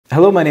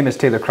Hello, my name is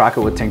Taylor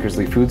Crockett with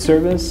Tinkersley Food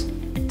Service.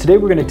 Today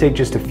we're going to take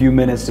just a few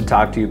minutes to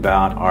talk to you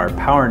about our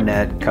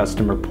PowerNet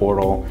customer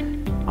portal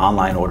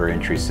online order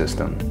entry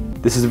system.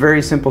 This is a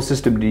very simple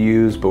system to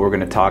use, but we're going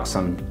to talk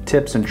some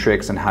tips and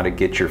tricks on how to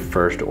get your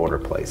first order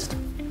placed.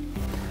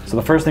 So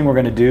the first thing we're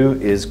going to do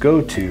is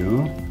go to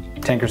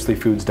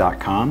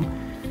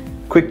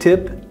tinkersleyfoods.com. Quick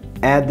tip,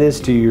 add this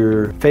to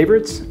your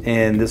favorites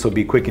and this will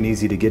be quick and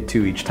easy to get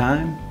to each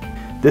time.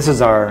 This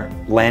is our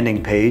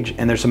landing page,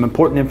 and there's some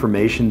important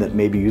information that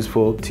may be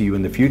useful to you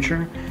in the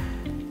future.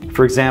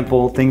 For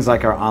example, things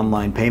like our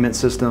online payment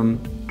system,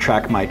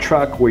 Track My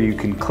Truck, where you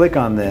can click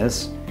on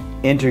this,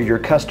 enter your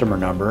customer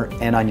number,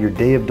 and on your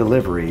day of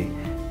delivery,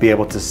 be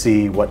able to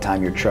see what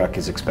time your truck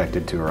is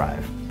expected to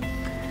arrive.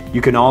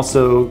 You can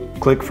also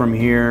click from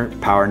here,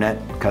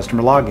 PowerNet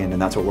customer login, and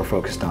that's what we're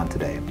focused on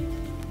today.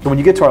 So when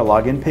you get to our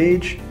login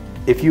page,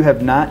 if you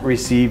have not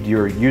received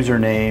your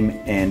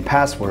username and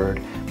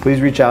password, please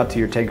reach out to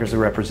your Tinkersley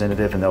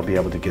representative and they'll be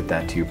able to get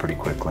that to you pretty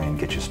quickly and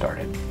get you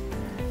started.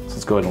 So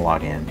let's go ahead and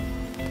log in.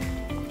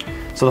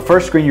 So the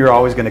first screen you're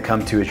always going to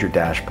come to is your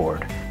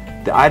dashboard.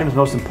 The items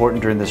most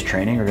important during this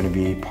training are going to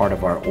be part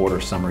of our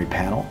order summary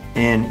panel.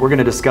 And we're going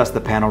to discuss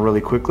the panel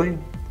really quickly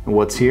and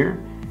what's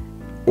here.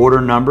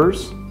 Order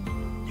numbers.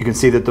 You can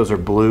see that those are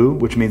blue,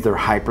 which means they're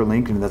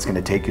hyperlinked, and that's going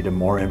to take you to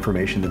more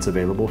information that's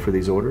available for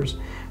these orders.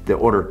 The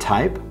order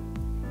type.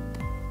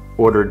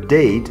 Order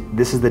date,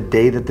 this is the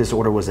day that this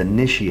order was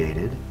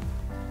initiated.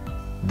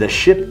 The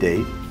ship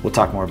date, we'll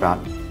talk more about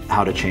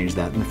how to change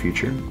that in the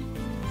future.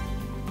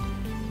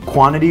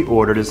 Quantity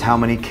ordered is how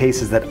many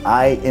cases that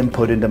I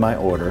input into my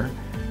order,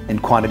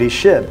 and quantity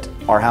shipped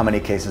are how many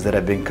cases that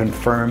have been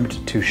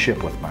confirmed to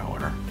ship with my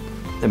order.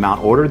 The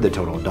amount ordered, the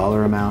total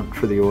dollar amount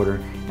for the order,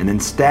 and then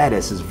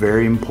status is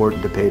very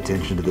important to pay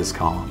attention to this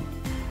column.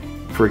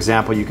 For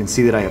example, you can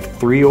see that I have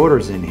 3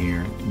 orders in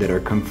here that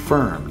are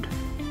confirmed.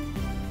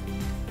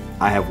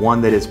 I have one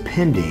that is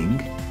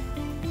pending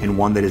and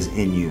one that is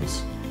in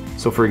use.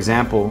 So for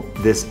example,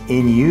 this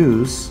in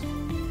use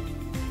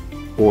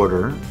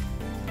order,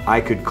 I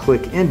could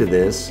click into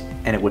this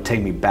and it would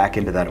take me back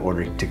into that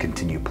order to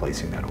continue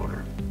placing that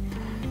order.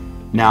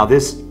 Now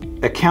this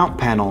account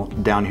panel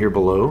down here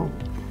below,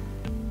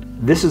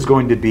 this is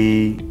going to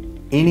be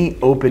any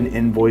open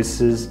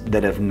invoices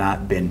that have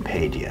not been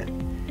paid yet.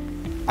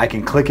 I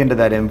can click into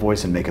that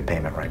invoice and make a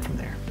payment right from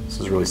there. This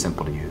is really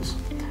simple to use.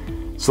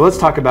 So let's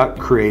talk about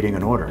creating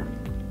an order.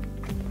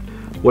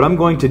 What I'm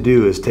going to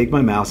do is take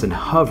my mouse and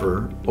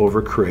hover over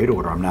create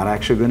order. I'm not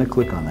actually going to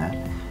click on that.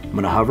 I'm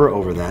going to hover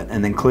over that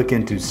and then click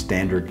into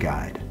standard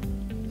guide.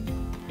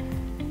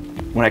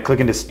 When I click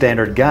into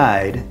standard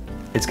guide,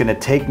 it's going to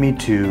take me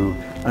to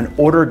an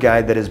order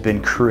guide that has been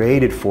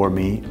created for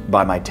me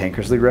by my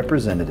Tinkersley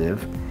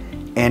representative,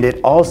 and it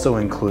also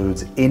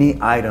includes any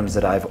items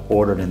that I've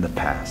ordered in the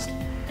past.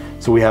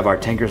 So we have our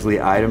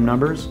Tinkersley item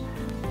numbers,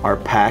 our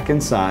pack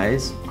and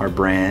size, our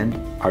brand,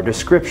 our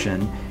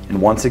description,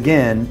 and once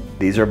again,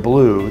 these are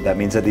blue. That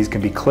means that these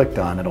can be clicked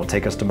on. It'll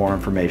take us to more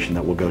information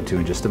that we'll go to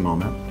in just a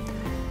moment.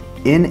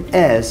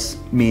 NS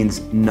means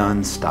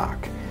none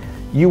stock.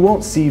 You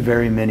won't see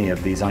very many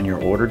of these on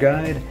your order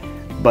guide,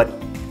 but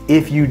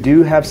if you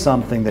do have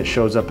something that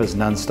shows up as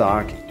none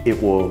stock, it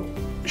will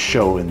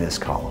show in this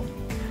column.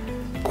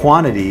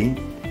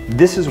 Quantity,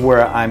 this is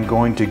where I'm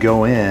going to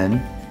go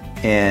in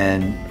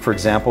and, for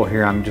example,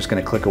 here I'm just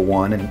going to click a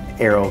 1 and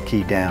arrow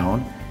key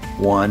down,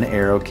 1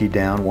 arrow key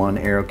down, 1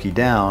 arrow key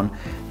down.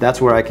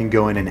 That's where I can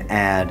go in and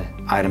add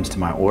items to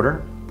my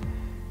order.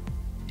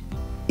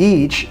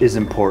 Each is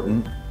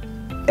important.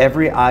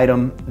 Every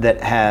item that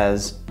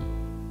has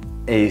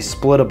a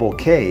splittable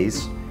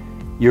case,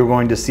 you're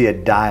going to see a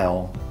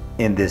dial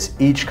in this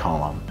each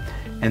column.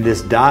 And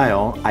this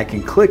dial I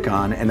can click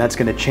on, and that's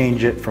going to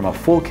change it from a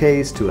full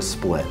case to a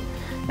split.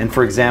 And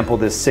for example,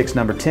 this 6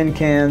 number tin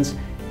cans,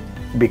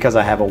 because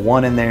I have a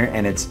 1 in there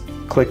and it's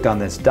clicked on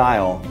this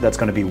dial, that's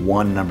going to be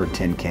 1 number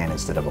tin can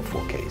instead of a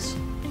full case.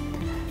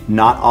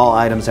 Not all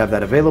items have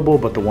that available,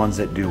 but the ones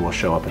that do will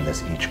show up in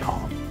this each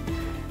column.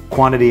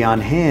 Quantity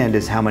on hand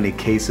is how many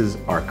cases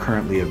are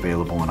currently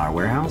available in our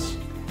warehouse.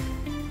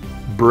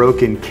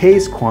 Broken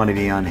case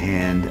quantity on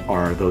hand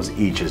are those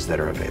eaches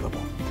that are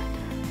available.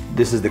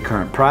 This is the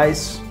current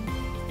price,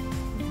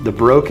 the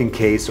broken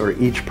case or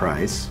each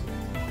price.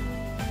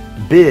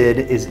 Bid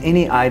is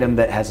any item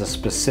that has a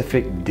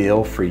specific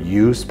deal for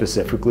you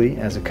specifically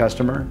as a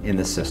customer in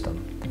the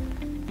system.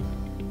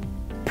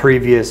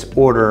 Previous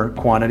order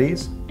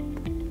quantities,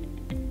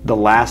 the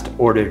last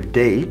order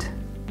date,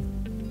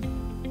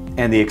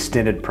 and the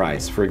extended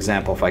price. For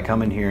example, if I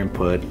come in here and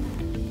put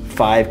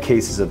 5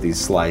 cases of these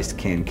sliced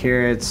canned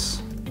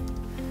carrots,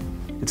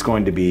 it's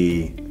going to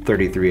be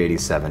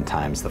 $33.87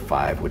 times the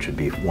 5, which would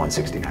be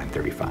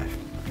 $169.35.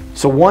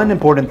 So one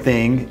important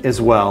thing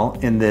as well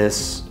in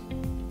this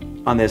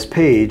on this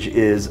page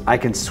is I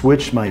can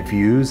switch my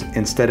views.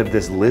 Instead of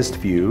this list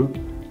view,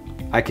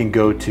 I can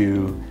go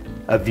to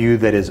a view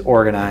that is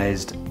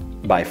organized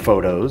by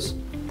photos.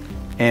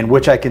 and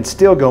which I can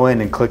still go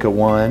in and click a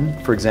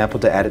 1, for example,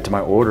 to add it to my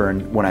order,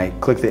 and when I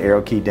click the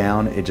arrow key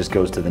down, it just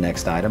goes to the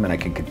next item, and I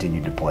can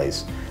continue to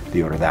place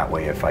the order that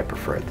way if I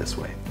prefer it this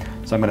way.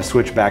 So I'm going to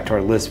switch back to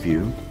our list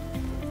view.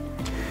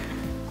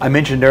 I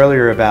mentioned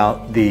earlier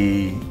about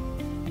the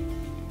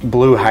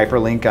blue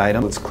hyperlink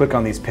item. Let's click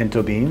on these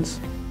pinto beans.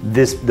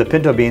 The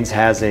pinto beans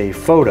has a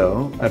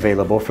photo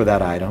available for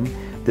that item.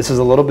 This is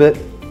a little bit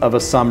of a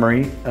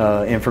summary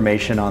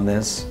information on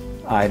this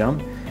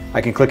item. I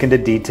can click into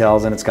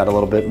details and it's got a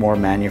little bit more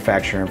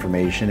manufacturer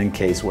information and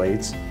case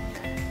weights,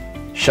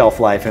 shelf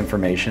life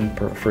information,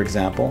 for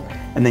example.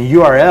 And the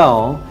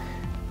URL,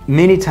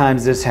 many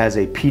times this has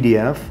a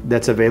PDF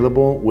that's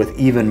available with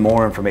even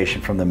more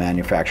information from the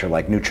manufacturer,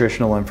 like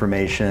nutritional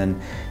information,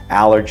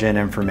 allergen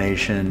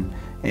information,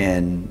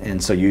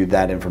 and so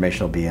that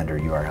information will be under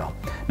URL.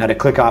 Now to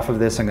click off of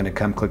this, I'm going to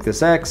come click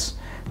this X.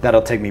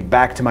 That'll take me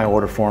back to my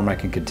order form. I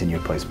can continue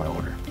to place my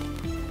order.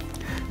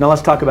 Now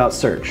let's talk about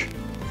search.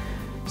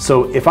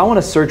 So if I want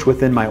to search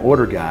within my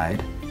order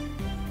guide,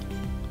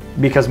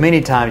 because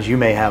many times you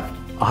may have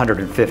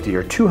 150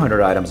 or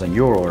 200 items on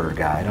your order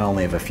guide, I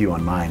only have a few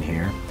on mine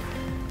here,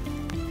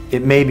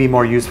 it may be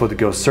more useful to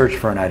go search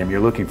for an item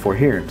you're looking for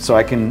here. So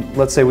I can,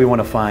 let's say we want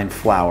to find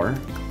flour.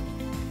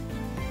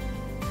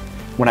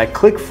 When I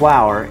click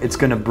flour, it's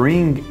going to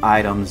bring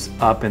items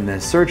up in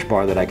this search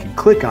bar that I can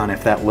click on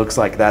if that looks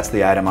like that's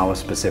the item I was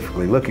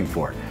specifically looking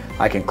for.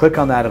 I can click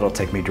on that, it'll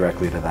take me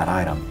directly to that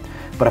item.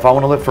 But if I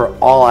want to look for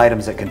all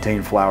items that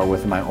contain flour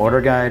within my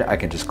order guide, I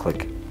can just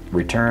click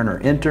return or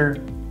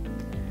enter.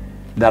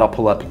 That'll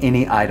pull up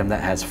any item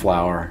that has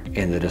flour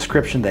in the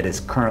description that is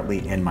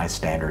currently in my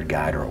standard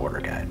guide or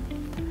order guide.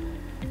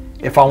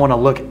 If I want to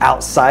look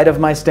outside of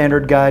my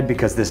standard guide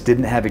because this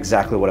didn't have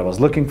exactly what I was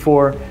looking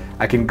for,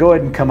 I can go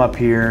ahead and come up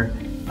here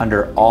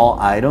under all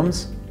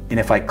items, and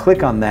if I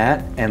click on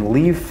that and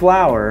leave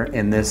flour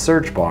in this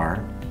search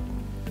bar,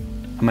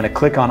 I'm going to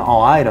click on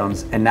all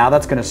items, and now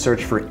that's going to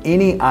search for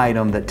any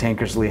item that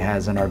Tankersley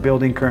has in our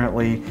building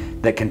currently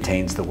that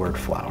contains the word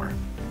flour.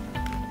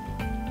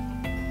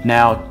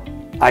 Now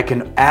I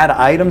can add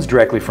items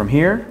directly from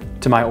here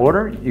to my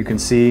order. You can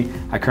see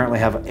I currently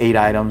have 8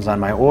 items on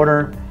my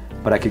order,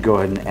 but I could go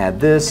ahead and add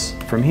this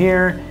from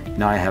here.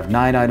 Now I have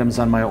 9 items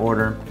on my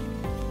order.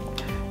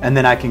 And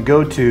then I can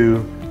go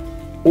to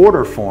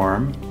order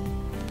form,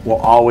 will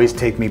always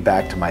take me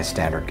back to my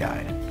standard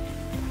guide.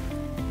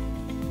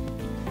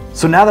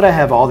 So now that I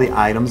have all the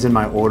items in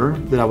my order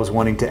that I was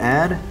wanting to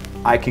add,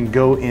 I can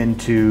go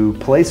into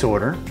place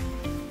order.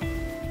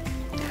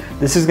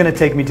 This is going to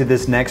take me to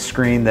this next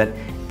screen that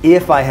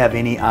if I have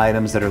any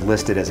items that are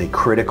listed as a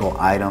critical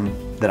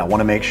item that I want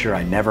to make sure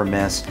I never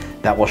miss,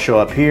 that will show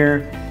up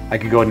here. I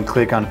can go ahead and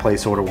click on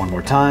place order one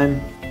more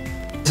time.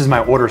 This is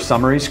my order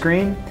summary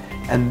screen.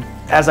 And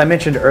as I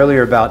mentioned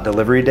earlier about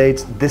delivery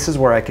dates, this is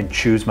where I can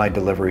choose my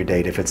delivery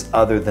date if it's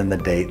other than the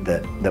date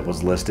that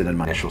was listed in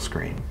my initial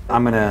screen.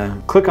 I'm going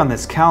to click on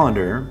this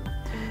calendar.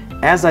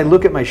 As I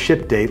look at my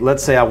ship date,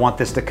 let's say I want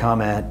this to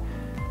come at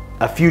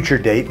a future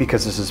date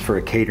because this is for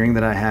a catering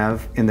that I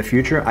have in the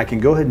future. I can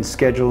go ahead and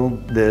schedule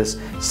this,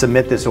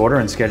 submit this order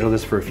and schedule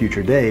this for a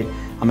future date.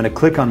 I'm going to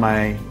click on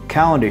my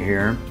calendar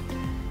here.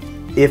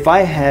 If I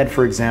had,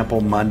 for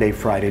example, Monday,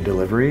 Friday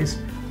deliveries,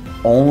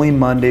 only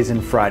Mondays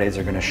and Fridays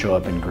are going to show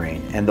up in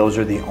green, and those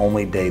are the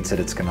only dates that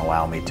it's going to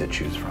allow me to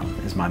choose from,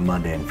 is my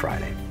Monday and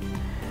Friday.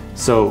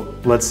 So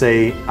let's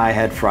say I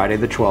had Friday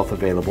the 12th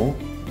available.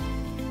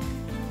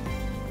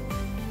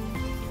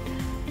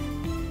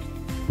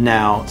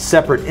 Now,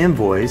 separate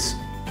invoice,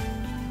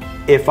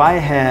 if I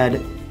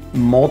had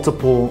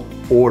multiple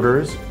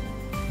orders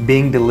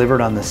being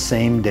delivered on the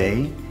same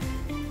day,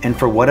 and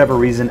for whatever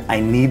reason I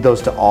need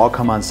those to all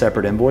come on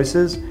separate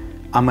invoices,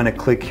 I'm going to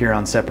click here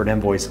on separate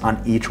invoice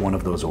on each one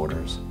of those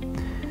orders.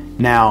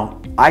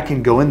 Now, I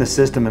can go in the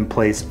system and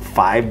place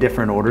 5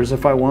 different orders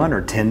if I want,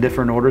 or 10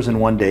 different orders in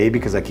one day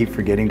because I keep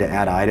forgetting to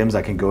add items.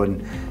 I can go ahead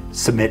and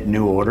submit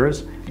new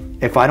orders.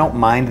 If I don't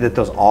mind that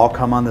those all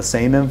come on the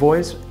same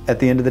invoice at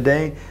the end of the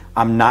day,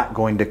 I'm not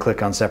going to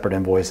click on separate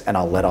invoice, and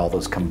I'll let all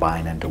those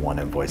combine into one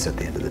invoice at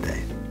the end of the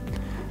day.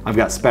 I've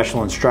got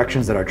special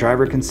instructions that our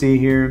driver can see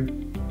here,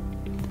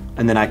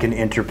 and then I can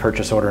enter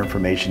purchase order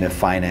information if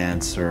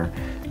finance or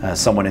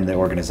someone in the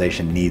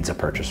organization needs a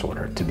purchase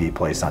order to be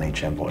placed on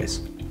each invoice.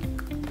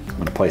 I'm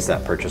going to place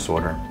that purchase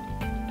order.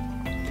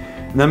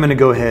 And then I'm going to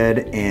go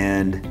ahead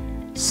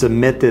and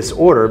submit this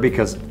order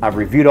because I've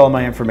reviewed all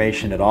my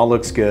information, it all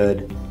looks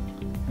good,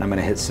 and I'm going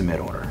to hit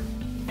submit order.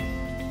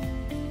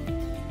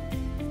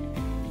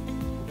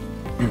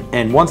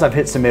 And once I've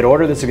hit submit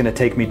order, this is going to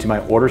take me to my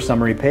order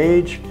summary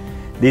page.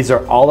 These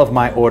are all of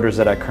my orders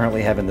that I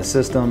currently have in the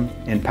system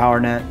in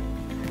PowerNet.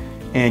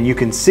 And you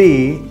can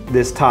see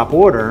this top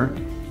order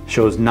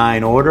shows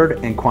 9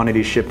 ordered and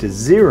quantity shipped is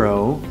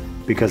 0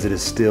 because it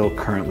is still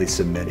currently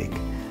submitting.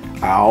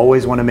 I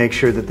always want to make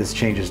sure that this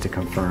changes to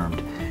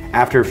confirmed.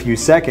 After a few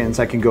seconds,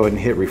 I can go ahead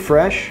and hit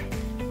refresh,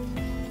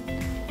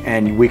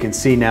 and we can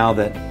see now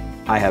that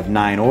I have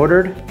 9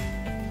 ordered,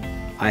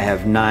 I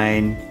have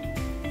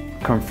 9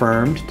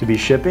 confirmed to be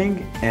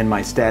shipping and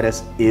my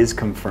status is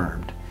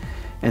confirmed.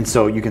 And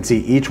so you can see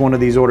each one of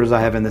these orders I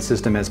have in the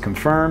system as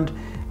confirmed.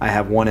 I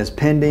have one as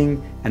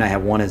pending and I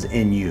have one as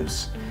in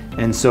use.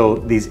 And so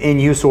these in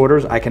use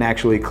orders I can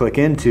actually click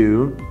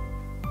into,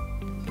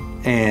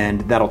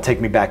 and that'll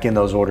take me back in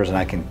those orders and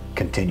I can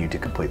continue to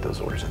complete those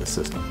orders in the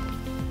system.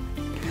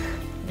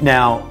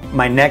 Now,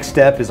 my next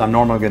step is I'm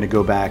normally going to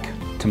go back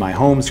to my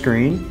home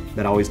screen.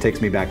 That always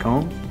takes me back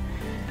home.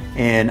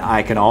 And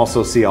I can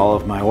also see all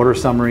of my order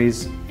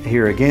summaries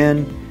here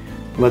again.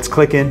 Let's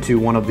click into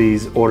one of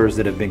these orders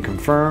that have been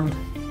confirmed.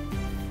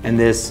 And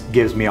this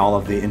gives me all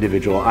of the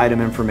individual item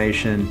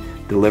information,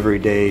 delivery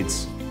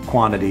dates,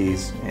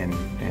 quantities, and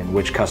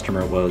which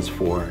customer it was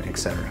for,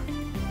 etc.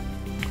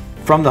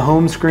 From the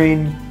home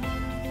screen,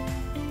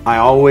 I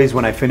always,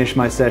 when I finish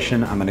my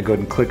session, I'm going to go ahead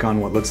and click on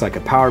what looks like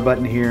a power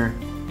button here,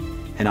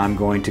 and I'm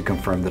going to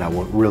confirm that I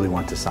really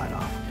want to sign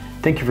off.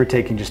 Thank you for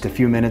taking just a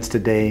few minutes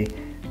today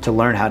to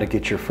learn how to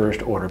get your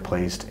first order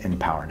placed in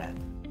PowerNet.